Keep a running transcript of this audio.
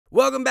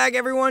Welcome back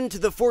everyone to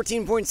the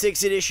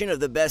 14.6 edition of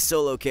the best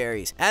solo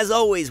carries. As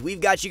always, we've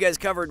got you guys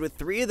covered with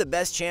 3 of the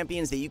best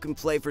champions that you can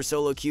play for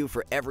solo queue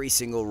for every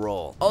single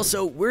role.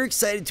 Also, we're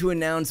excited to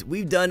announce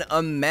we've done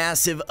a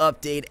massive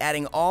update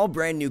adding all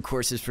brand new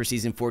courses for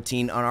Season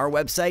 14 on our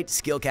website,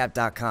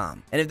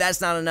 skillcap.com. And if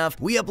that's not enough,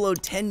 we upload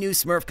 10 new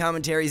Smurf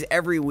commentaries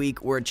every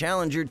week where a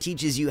challenger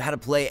teaches you how to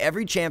play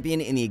every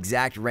champion in the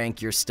exact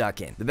rank you're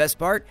stuck in. The best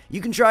part?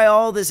 You can try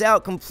all this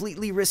out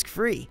completely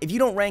risk-free. If you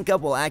don't rank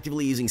up while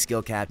actively using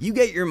SkillCap, you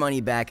get your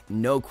money back,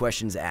 no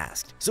questions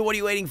asked. So what are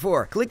you waiting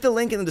for? Click the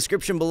link in the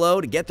description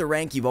below to get the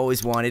rank you've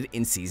always wanted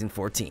in Season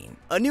 14.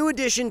 A new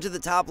addition to the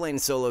top lane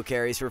solo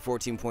carries for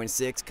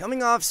 14.6,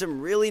 coming off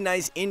some really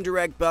nice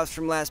indirect buffs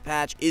from last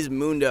patch, is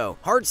Mundo.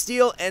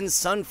 Heartsteel and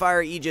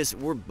Sunfire Aegis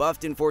were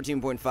buffed in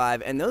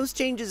 14.5, and those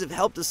changes have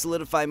helped to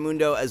solidify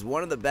Mundo as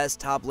one of the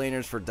best top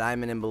laners for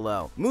Diamond and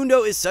below.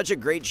 Mundo is such a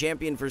great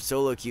champion for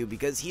solo queue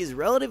because he is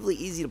relatively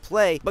easy to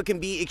play, but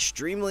can be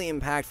extremely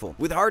impactful.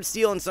 With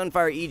Heartsteel and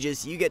Sunfire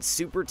Aegis, you get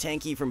super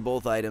tanky from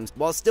both items,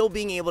 while still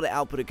being able to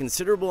output a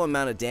considerable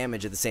amount of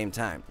damage at the same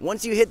time.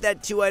 Once you hit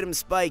that 2-item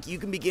spike, you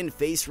can begin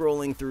face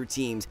rolling through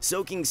teams,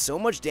 soaking so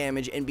much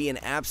damage and be an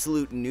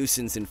absolute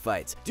nuisance in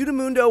fights. Due to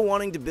Mundo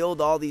wanting to build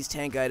all these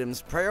tank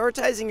items,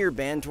 prioritizing your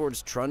ban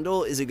towards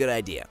Trundle is a good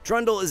idea.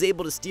 Trundle is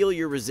able to steal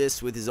your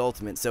resists with his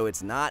ultimate, so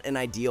it's not an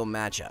ideal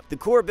matchup. The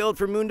core build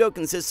for Mundo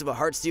consists of a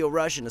Heartsteel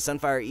Rush and a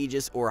Sunfire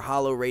Aegis or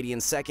Hollow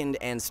Radiance 2nd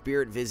and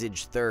Spirit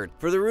Visage 3rd.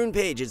 For the rune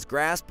page, it's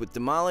Grasp with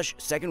Demolish,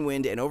 Second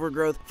Wind, and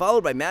Overgrowth,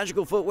 followed by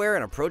Magical Footwear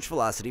and Approach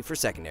Velocity for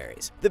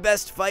secondaries. The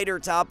best fighter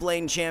top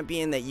lane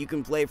champion that you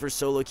can play for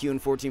solo queue in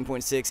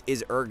 14.6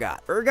 is Urgot.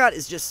 Urgot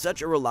is just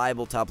such a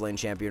reliable top lane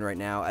champion right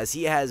now, as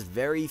he has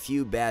very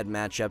few bad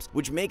matchups,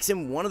 which makes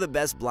him one of the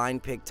best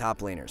blind pick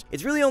top laners.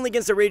 It's really only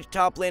against a ranged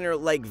top laner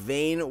like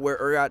Vayne where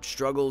Urgot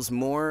struggles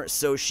more,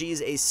 so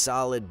she's a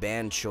solid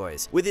ban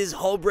choice. With his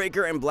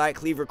Hullbreaker and Black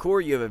Cleaver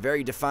core, you have a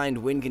very defined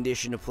win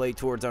condition to play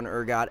towards on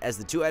Urgot, as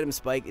the 2-item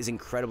spike is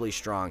incredibly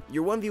strong.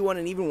 Your 1v1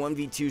 and even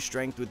 1v2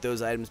 strength with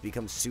those items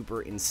becomes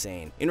super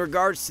insane. In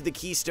regards to the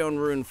keystone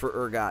rune for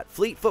Urgot,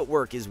 Fleet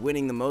Footwork is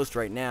winning the most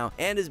right now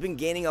and has been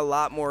gaining a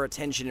lot more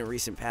attention in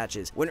recent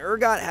patches. When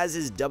Urgot has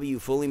his W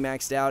fully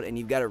maxed out and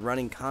you've got it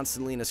running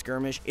constantly in a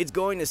skirmish, it's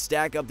going to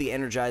stack up the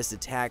energized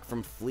attack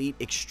from Fleet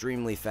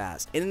extremely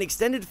fast. In an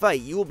extended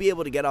fight, you will be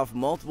able to get off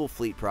multiple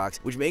Fleet procs,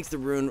 which makes the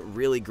rune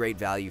really great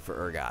value for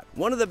Urgot.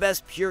 One of the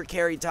best pure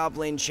carry top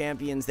lane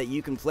champions that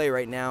you can play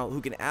right now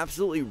who can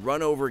absolutely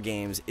run over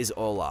games is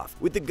Olaf.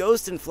 With the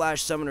Ghost and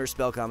Flash Summoner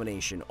spell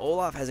combination,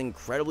 Olaf has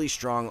incredibly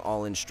strong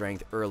all-in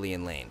strength early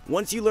in lane.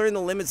 Once you learn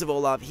the limits of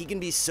Olaf, he can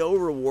be so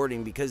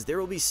rewarding because there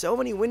will be so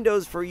many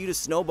windows for you to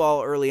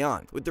snowball early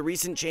on. With the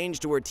recent change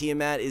to where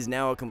Tiamat is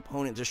now a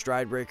component to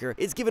Stridebreaker,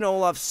 it's given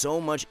Olaf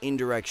so much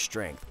indirect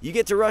strength. You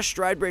get to rush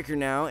Stridebreaker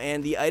now,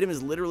 and the item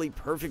is literally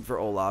perfect for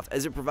Olaf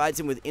as it provides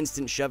him with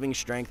instant shoving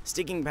strength,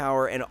 sticking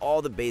power, and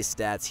all the base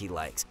stats he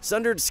likes.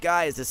 Sundered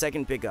Sky is the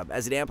second pickup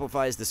as it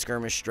amplifies the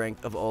skirmish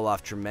strength of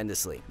Olaf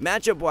tremendously.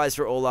 Matchup-wise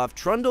for Olaf,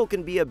 Trundle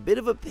can be a bit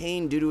of a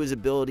pain due to his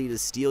ability to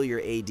steal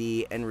your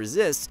AD and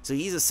resist, so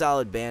he's a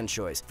solid ban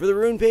choice. For the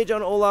rune page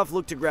on Olaf,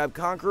 look to grab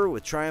Conqueror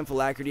with Triumph,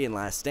 Alacrity, and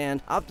Last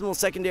Stand. Optimal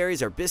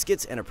secondaries are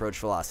Biscuits and Approach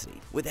Velocity.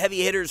 With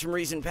heavy hitters from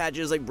recent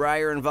patches like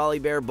Briar and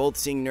Volibear both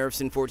seeing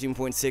nerfs in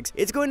 14.6,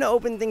 it's going to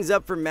open things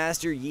up for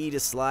Master Yi to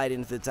slide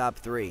into the top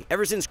 3.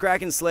 Ever since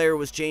Kraken Slayer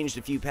was changed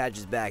a few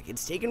patches back,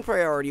 it's taken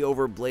priority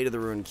over Blade of the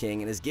Rune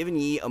King and has given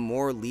Yi a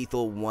more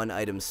lethal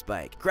 1-item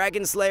spike.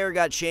 Kraken Slayer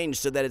got changed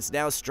so that it's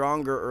now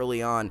stronger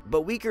early on,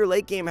 but weaker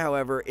late game,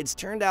 however, it's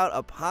turned out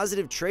a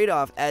positive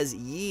trade-off as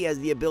Yi has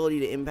the ability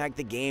to impact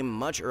the game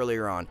much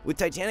earlier on. With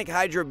Titanic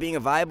Hydra being a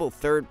viable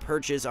 3rd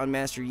purchase on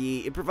Master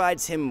Yi, it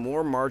provides him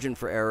more margin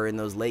for error in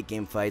those late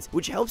game fights,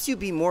 which helps you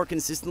be more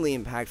consistently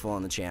impactful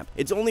on the champ.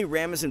 It's only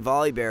Rammus and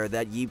Volibear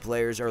that Yi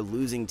players are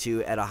losing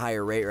to at a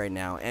higher rate right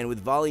now, and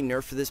with Volley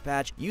nerfed for this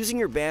patch, using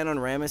your ban on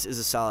Rammus is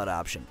a solid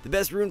option. The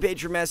best rune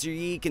page for Master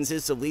Yi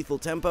consists of Lethal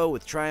Tempo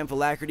with Triumph,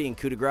 Alacrity, and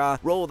Coup de Grace,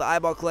 Roll with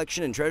Eyeball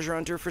Collection, and Treasure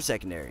Hunter for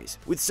secondaries.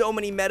 With so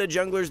many meta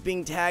junglers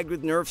being tagged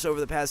with nerfs over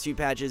the past few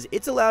patches,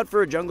 it's allowed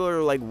for a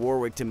jungler like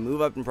Warwick to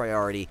move up in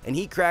priority, and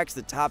he cracks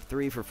the top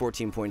 3 for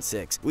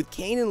 14.6. With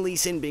Kayn and Lee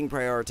Sin being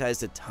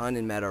prioritized a ton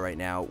in meta right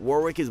now,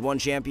 Warwick is one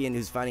champion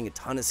who's finding a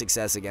ton of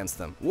success against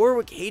them.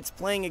 Warwick hates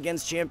playing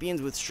against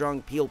champions with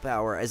strong peel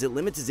power as it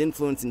limits his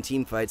influence in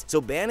team fights,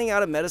 so banning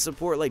out a meta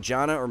support like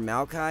Janna or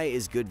Maokai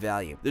is good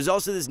value. There's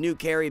also this new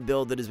carry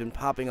build that has been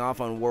popping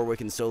off on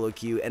Warwick in solo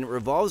queue, and it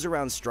revolves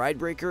around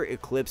Stridebreaker,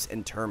 Eclipse,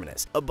 and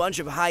Terminus. A bunch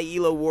of high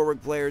elo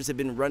Warwick players have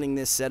been running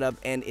this setup,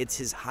 and it's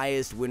his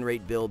highest win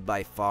rate build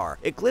by far.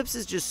 Eclipse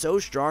is just so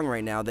strong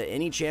right now that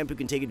any champ who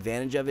can take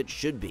advantage of it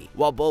should be,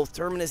 while both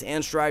Terminus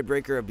and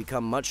Stridebreaker have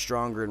become much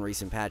stronger in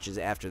recent patches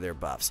after their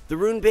buffs. The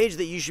rune page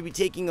that you should be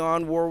taking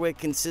on Warwick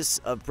consists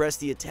of Press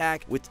the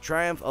Attack with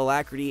Triumph,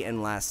 Alacrity,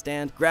 and Last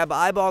Stand, grab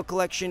Eyeball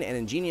Collection, and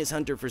Ingenious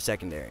Hunter for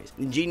secondaries.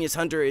 Ingenious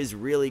Hunter is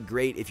really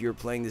great if you're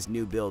playing this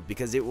new build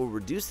because it will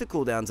reduce the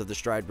cooldowns of the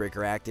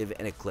Stridebreaker active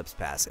and Eclipse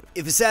passive.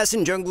 If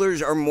Assassin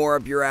junglers are more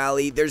up your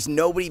rally, there's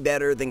nobody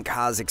better than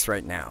Kha'Zix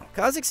right now.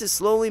 Kha'Zix has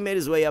slowly made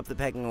his way up the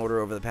pecking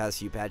order over the past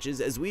few patches,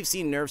 as we've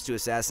seen nerfs to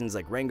assassins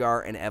like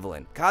Rengar and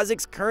Evelynn.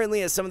 Kha'Zix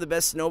currently has some of the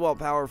best snowball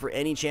power for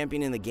any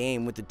champion in the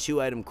game with the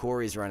 2-item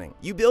core he's running.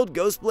 You build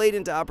Ghostblade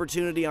into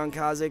opportunity on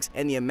Kha'Zix,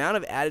 and the amount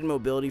of added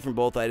mobility from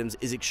both items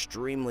is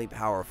extremely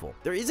powerful.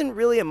 There isn't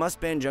really a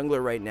must-ban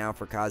jungler right now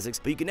for Kha'Zix,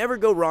 but you can never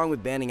go wrong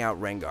with banning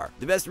out Rengar.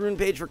 The best rune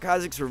page for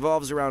Kha'Zix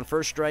revolves around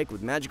First Strike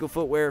with Magical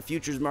Footwear,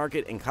 Futures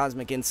Market, and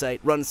Cosmic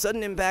Insight. Run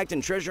Sudden Impact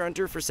and Treasure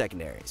Hunter for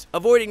secondaries.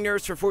 Avoiding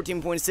nerfs for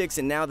 14.6,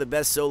 and now the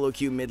best solo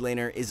queue mid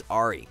laner is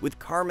Ahri. With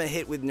Karma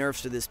hit with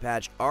nerfs to this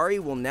patch, Ahri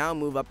will now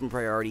move up in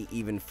priority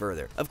even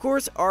further. Of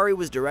course, Ahri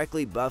was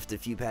directly buffed a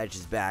few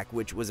patches back,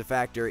 which was a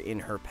factor in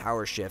her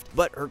power shift,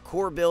 but her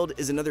core build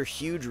is another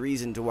huge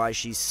reason to why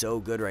she's so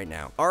good right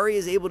now. Ahri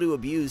is able to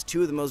abuse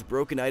two of the most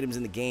broken items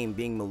in the game,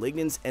 being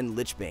Malignance and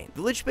Lichbane.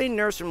 The Lichbane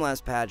nerfs from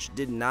last patch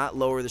did not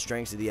lower the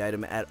strengths of the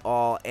item at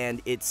all,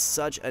 and it's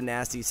such a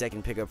nasty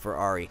second pickup for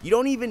Ahri. You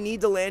don't even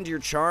need to land your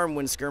charm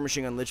when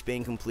skirmishing on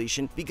Lichbane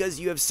completion, because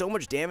you have so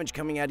much damage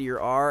coming out of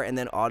your R and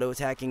then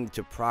auto-attacking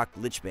to proc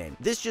Lichbane.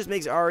 This just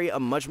makes Ahri a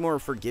much more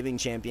forgiving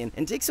champion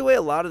and takes away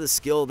a lot of the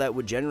skill that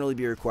would generally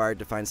be required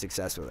to find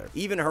success with her.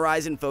 Even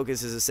Horizon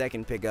Focus as a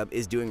second pickup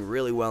is doing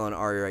really well on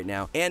Ahri right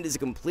now, and is a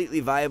completely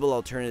viable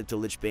alternative to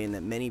Lichbane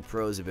that many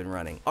pros have been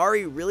running.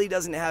 Ahri really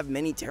doesn't have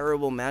many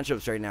terrible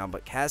matchups right now,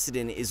 but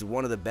Kassadin is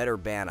one of the better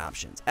ban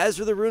options. As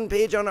for the rune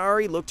page on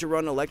Ahri, look to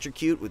run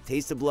Electrocute with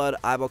Taste of Blood,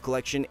 Eyeball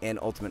Collection, and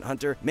Ultimate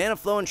Hunter. Mana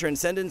Flow and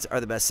Transcendence are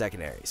the best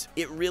secondaries.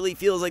 It really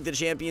feels like the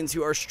champions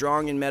who are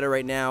strong in meta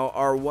right now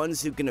are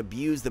ones who can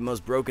abuse the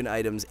most broken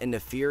items, and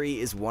Naafiri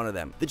is one of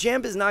them. The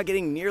champ is not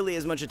getting nearly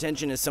as much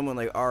attention as someone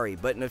like Ahri,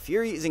 but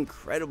Naafiri is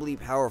incredibly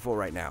powerful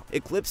right now.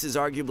 Eclipse is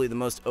arguably the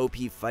most OP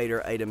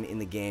fighter item in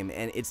the game,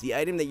 and it's the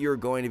item that you're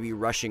going to be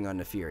rushing on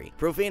Naafiri.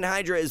 Profane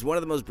Hydra is one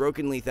of the most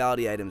broken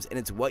lethality items, and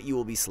it's what you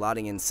will be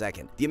slotting in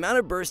second. The amount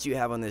of burst you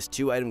have on this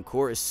 2-item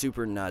core is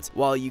super nuts,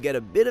 while you get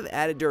a bit of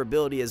added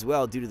durability as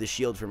well due to the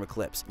shield from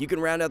Eclipse. You can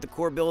round out the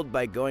core build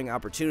by going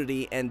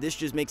Opportunity, and this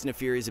just makes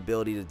Naafiri's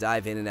ability to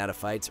dive in and out of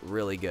fights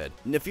really good.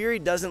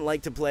 Naafiri doesn't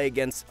like to play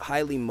against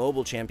highly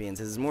mobile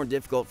champions, as it's more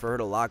difficult for her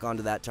to lock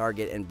onto that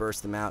target and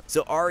burst them out,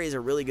 so Ahri is a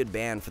really good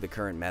ban for the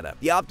current meta.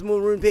 The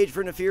optimal rune page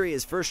for Naafiri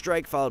is First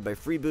Strike, followed by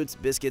Freeboots,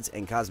 Biscuits,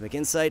 and Cosmic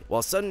Insight,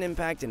 while Sudden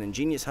Impact and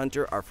Ingenious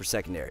Hunter are for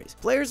secondaries.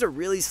 Players are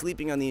really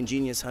sleeping on the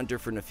Ingenious Hunter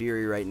for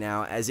Naafiri right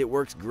now, as it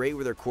works great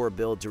with her core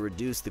build to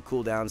reduce the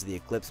cooldowns of the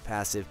Eclipse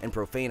passive and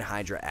Profane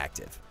Hydra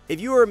active. If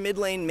you are a mid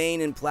lane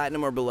main in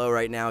Platinum or below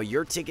right now,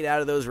 your ticket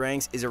out of those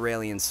ranks is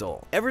Aurelion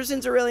Sol. Ever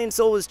since Aurelion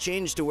Sol was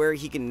changed to where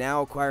he can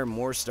now acquire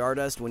more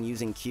Stardust when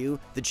using Q,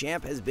 the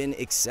champ has been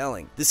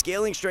excelling. The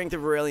scaling strength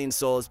of Aurelion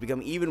Sol has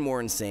become even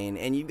more insane,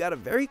 and you've got a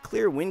very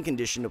clear win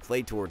condition to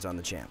play towards on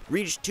the champ.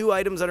 Reach 2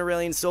 items on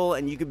Aurelion Sol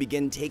and you could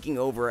begin taking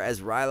over,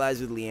 as Rylai's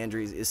with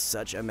Liandry's is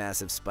such a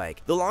massive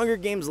spike. The longer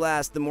games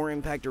last, the more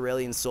impact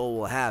Aurelion Sol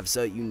will have,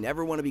 so you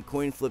never want to be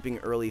coin flipping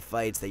early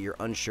fights that you're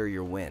unsure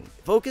you'll win.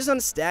 Focus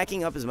on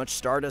stacking up as much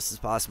Stardust as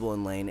possible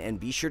in lane, and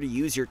be sure to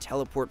use your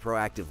teleport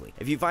proactively.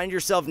 If you find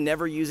yourself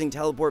never using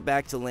teleport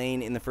back to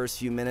lane in the first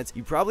few minutes,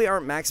 you probably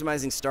aren't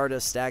maximizing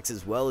Stardust stacks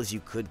as well as you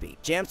could be.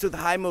 Champs with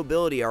high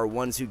mobility are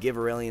ones who give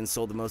Aurelion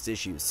Sol the most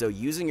issues, so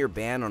using your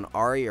ban on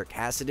Ahri or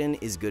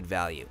Kassadin is good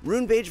value.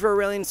 Rune page for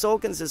Aurelion Sol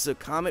consists of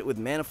Comet with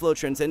Mana Flow,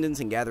 Transcendence,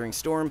 and Gathering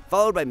Storm,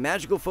 followed by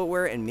Magical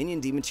Footwear and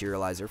Minion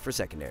Dematerializer for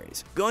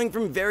secondaries. Going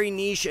from very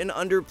niche and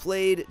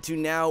underplayed to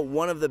now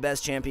one of the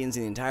best champions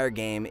in the entire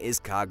game is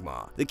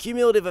Kog'Maw. The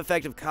cumulative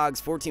effect of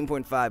Kog's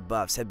 14.5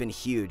 buffs have been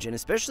huge, and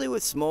especially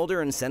with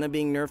Smolder and Senna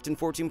being nerfed in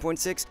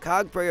 14.6,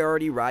 Kog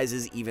priority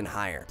rises even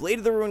higher. Blade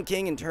of the Ruined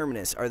King and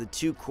Terminus are the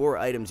two core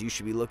items you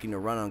should be looking to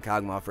run on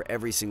Kog'Maw for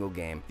every single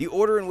game. The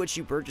order in which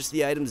you purchase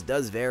the items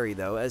does vary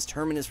though, as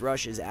Terminus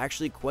Rush is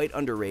actually quite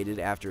underrated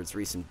after its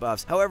recent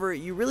buffs. However,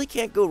 you really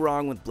can't go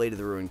wrong with Blade of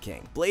the Ruined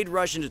King. Blade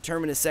Rush into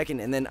Terminus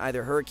second, and then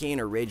either Hurricane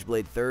or Rage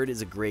Blade third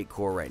is a great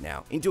core right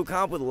now. Into a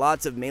comp with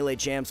lots of melee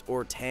champs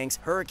or tanks,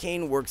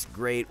 Hurricane works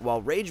great,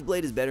 while Rage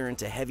Blade is better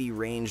into heavy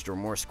ranged or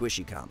more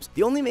squishy comps.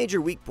 The only major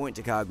weak point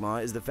to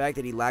Kog'Maw is the fact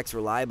that he lacks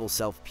reliable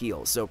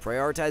self-peel, so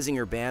prioritizing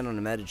your ban on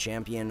a meta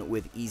champion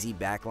with easy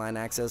backline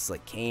access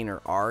like Kayn or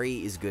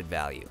Ahri is good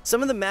value.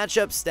 Some of the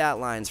matchup stat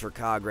lines for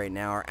Kog right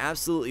now are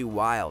absolutely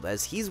wild,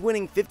 as he's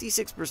winning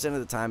 56% of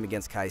the time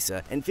against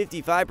Kai'Sa and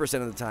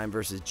 55% of the time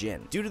versus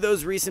Jhin. Due to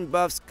those recent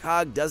buffs,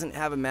 Kog doesn't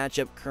have a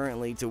matchup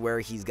currently to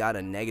where he's got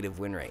a negative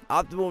win rate.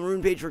 Optimal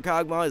rune page for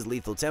Kog'Maw is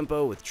Lethal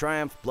Tempo with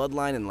Triumph,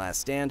 Bloodline, and Last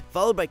Stand,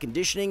 followed by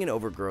Conditioning and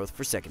Overgrowth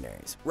for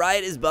secondaries.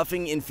 Riot is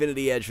buffing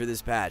Infinity Edge for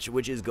this patch,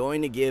 which is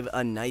going to give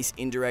a nice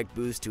indirect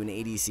boost to an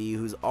ADC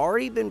who's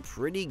already been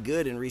pretty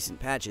good in recent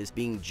patches,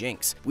 being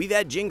Jinx. We've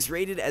had Jinx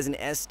rated as an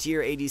S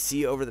tier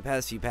ADC over the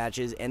past few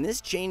patches, and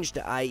this change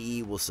to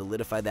IE will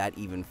solidify that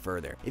even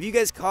further. If you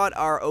guys caught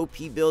our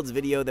OP builds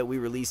video that we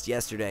released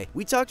yesterday,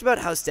 we talked about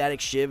how Static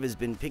Shiv has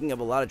been picking up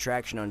a lot of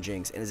traction on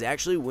Jinx and is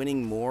actually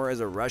winning more as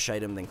a rush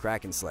item than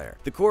Kraken Slayer.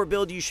 The core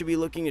build you should be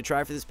looking to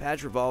try for this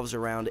patch revolves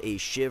around a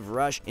Shiv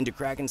rush into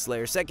Kraken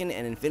Slayer 2nd,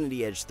 and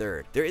Infinity Edge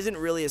 3rd. There isn't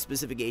really a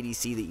specific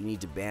ADC that you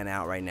need to ban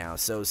out right now,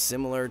 so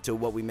similar to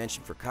what we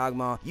mentioned for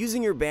Kog'Maw,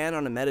 using your ban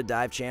on a meta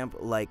dive champ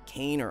like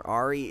Kayn or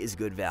Ahri is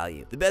good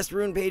value. The best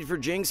rune page for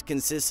Jinx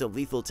consists of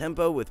Lethal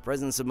Tempo with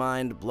Presence of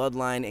Mind,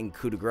 Bloodline, and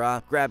Coup de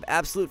Grace. Grab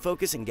Absolute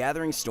Focus and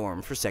Gathering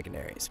Storm for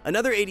secondaries.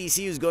 Another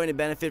ADC who's going to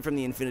benefit from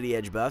the Infinity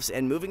Edge buffs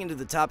and moving into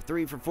the top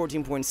 3 for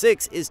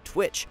 14.6 is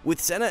Twitch.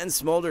 With Senna and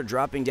Smolder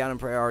dropping down in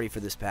priority for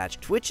this patch,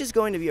 Twitch is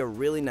going to be a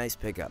really nice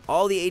pickup.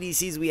 All the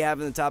ADCs we have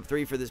in the top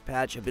 3 for this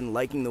patch have been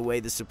liking the way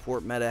the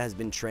support meta has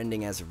been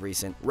trending as of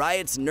recent.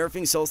 Riot's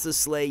nerfing Solstice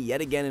Slay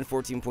yet again in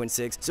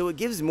 14.6, so it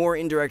gives more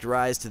indirect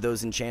rise to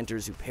those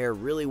enchanters who pair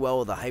really well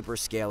with a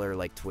hyperscaler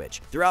like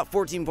Twitch. Throughout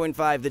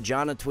 14.5, the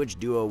Janna Twitch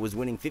duo was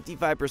winning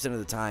 55% of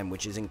the time,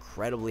 which is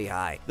incredibly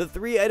high. The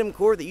 3-item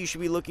core that you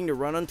should be looking to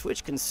run on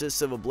Twitch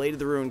consists of a Blade of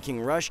the Ruin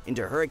King Rush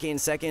into Hurricane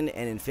 2nd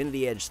and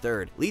Infinity Edge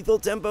 3rd. Lethal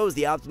Tempo is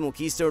the optimal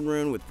Keystone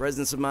rune with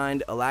Presence of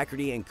Mind,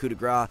 Alacrity, and Coup de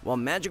Grace, while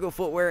Magical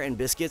Footwear and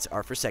Biscuits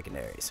are for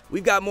secondaries.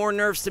 We've got more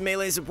nerfs to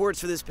melee supports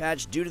for this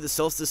patch due to the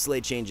Solstice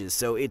Slay changes,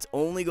 so it's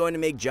only going to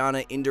make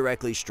Janna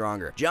indirectly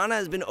stronger. Janna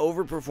has been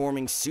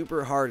overperforming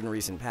super hard in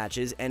recent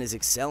patches and is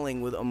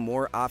excelling with a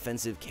more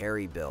offensive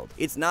carry build.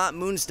 It's not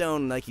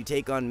Moonstone like you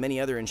take on many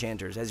other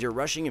enchanters, as you're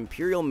rushing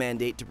Imperial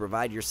Mandate to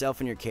provide yourself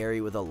and your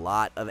carry with a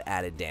lot of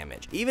added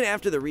damage. Even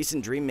after the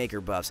recent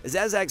Dreammaker buffs,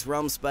 Zazak's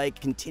Realm Spike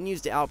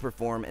continues to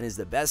outperform and is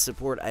the best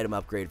support item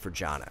upgrade for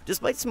Janna.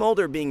 Despite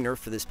Smolder being nerfed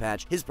for this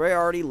patch, his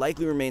priority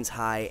likely remains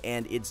high,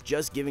 and it's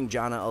just giving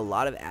Janna a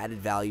lot of added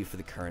value for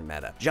the current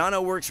meta.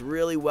 Janna works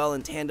really well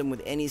in tandem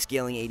with any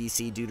scaling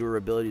ADC due to her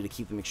ability to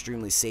keep them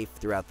extremely safe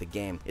throughout the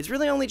game. It's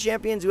really only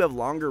champions who have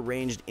longer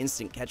ranged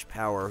instant catch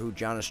power who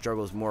Janna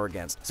struggles more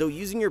against, so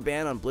using your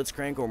ban on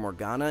Blitzcrank or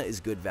Morgana is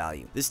good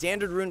value. The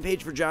standard rune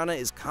page for Janna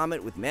is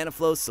Comet with Mana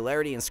Flow,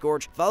 Celerity, and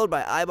Scorch, followed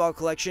by Eyeball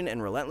Collection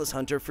and Relentless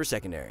Hunter for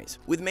secondaries.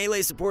 With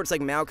melee supports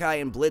like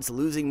Maokai and Blitz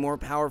losing more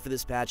power for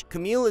this patch,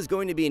 Camille is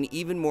going to be an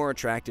even more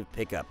attractive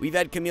pickup. We've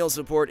had Camille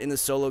support in the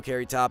solo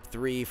carry top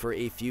 3 for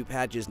a few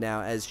patches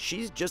now, as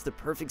she's just the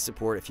perfect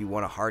support if you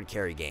want to hard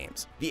carry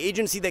games. The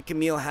agency that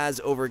Camille has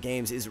over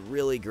games is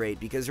really great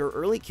because her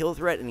early kill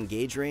threat and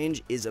engage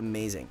range is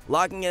amazing.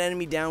 Locking an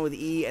enemy down with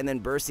E and then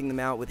bursting them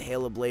out with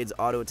Hail of Blades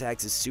auto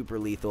attacks is super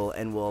lethal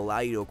and will allow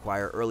you to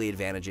acquire early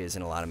advantages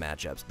in a lot of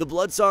matchups. The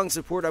Bloodsong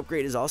support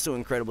upgrade is also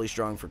incredibly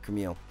strong for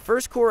Camille.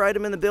 First core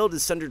item in the build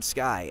is Sundered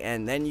Sky,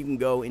 and then you can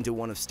go into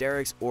one of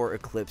Sterix or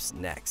Eclipse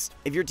next.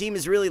 If your team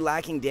is really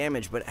lacking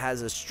damage but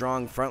has a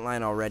strong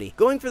frontline already,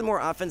 going for the more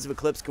offensive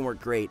Eclipse can work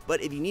great,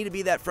 but if you need to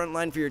be that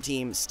frontline for your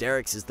team,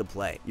 Sterix is the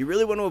play. You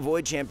really want to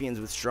avoid champions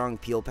with strong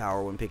peel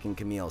power when picking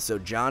Camille, so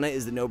Janna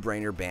is the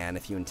no-brainer ban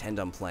if you intend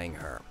on playing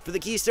her. For the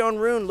Keystone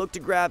rune, look to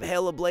grab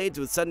Hail of Blades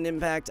with Sudden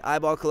Impact,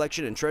 Eyeball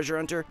Collection, and Treasure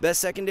Hunter.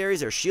 Best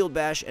secondaries are Shield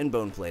Bash and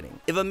Bone Plating.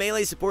 If a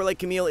melee support like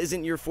Camille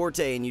isn't your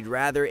forte and you'd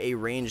rather a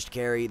ranged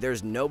carry,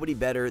 there's nobody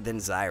better than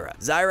Zyra.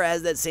 Zyra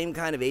has that same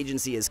kind of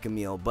agency as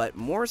Camille, but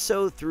more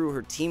so through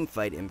her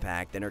teamfight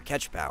impact than her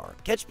catch power.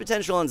 Catch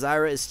potential on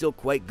Zyra is still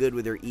quite good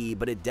with her E,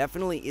 but it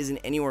definitely isn't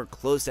anywhere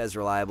close as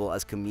reliable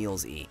as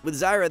Camille's E. With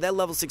Zyra, that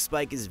level 6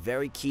 spike is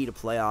very key to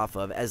play off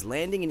of, as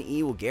landing an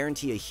E will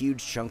guarantee a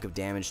huge chunk of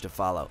damage to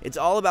follow. It's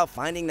all about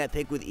finding that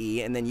pick with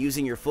E and then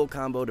using your full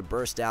combo to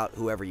burst out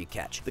whoever you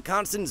catch. The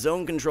constant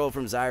zone control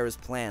from Zyra's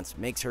plants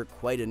makes her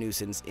quite a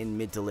nuisance in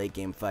mid to late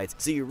game fights,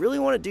 so you really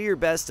want to do your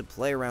best to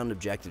play around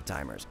objective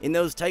timers. In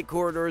those tight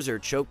corridors or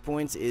choke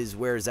points is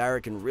where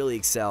Zyra can really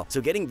excel,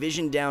 so getting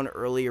vision down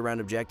early around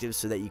objectives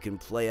so that you can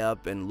play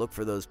up and look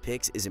for those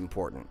picks is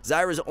important.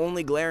 Zyra's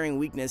only glaring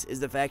weakness is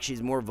the fact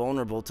she's more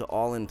vulnerable to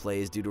all-in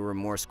plays due to her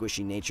more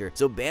squishy nature,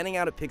 so banning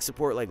out a pick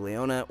support like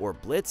Leona or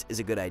Blitz is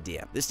a good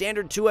idea. The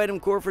standard 2-item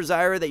core for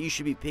Zyra that you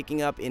should be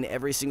picking up in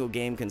every single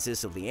game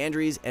consists of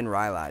Liandry's and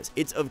Rylai's.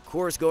 It's of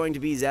course going to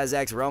be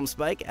Zazak's Realm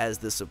Spike as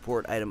the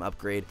support item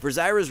upgrade. For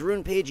Zyra's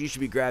rune page, you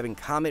should be grabbing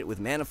Comet with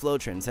Mana Flow,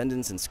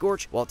 Transcendence, and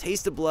Scorch, while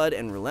Taste of Blood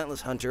and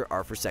Relentless Hunter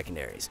are for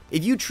secondaries.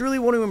 If you truly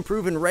want to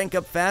improve and rank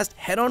up fast,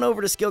 head on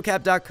over to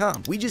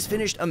skillcap.com. We just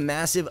finished a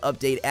massive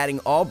update adding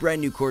all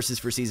brand new courses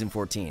for Season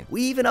 14.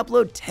 We even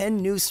upload 10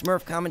 new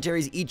Smurf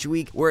commentaries each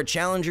week where a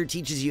challenger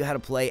teaches you how to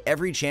play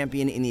every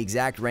champion in the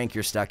exact rank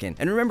you're stuck in.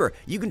 And remember,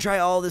 you can try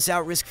all this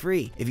out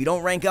risk-free. If you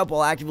don't rank up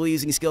while actively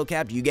using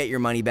SkillCap, you get your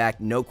money back,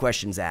 no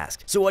questions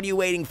asked. So what are you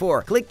waiting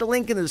for? Click the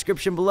link in the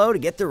description below to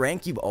get the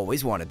rank you've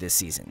always wanted this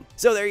season.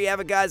 So there you have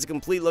it, guys, a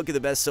complete look at the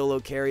best solo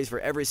carries for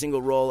every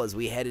single role as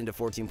we head into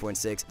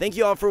 14.6. Thank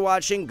you all for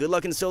watching, good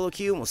luck in solo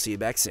queue, and we'll see you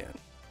back soon.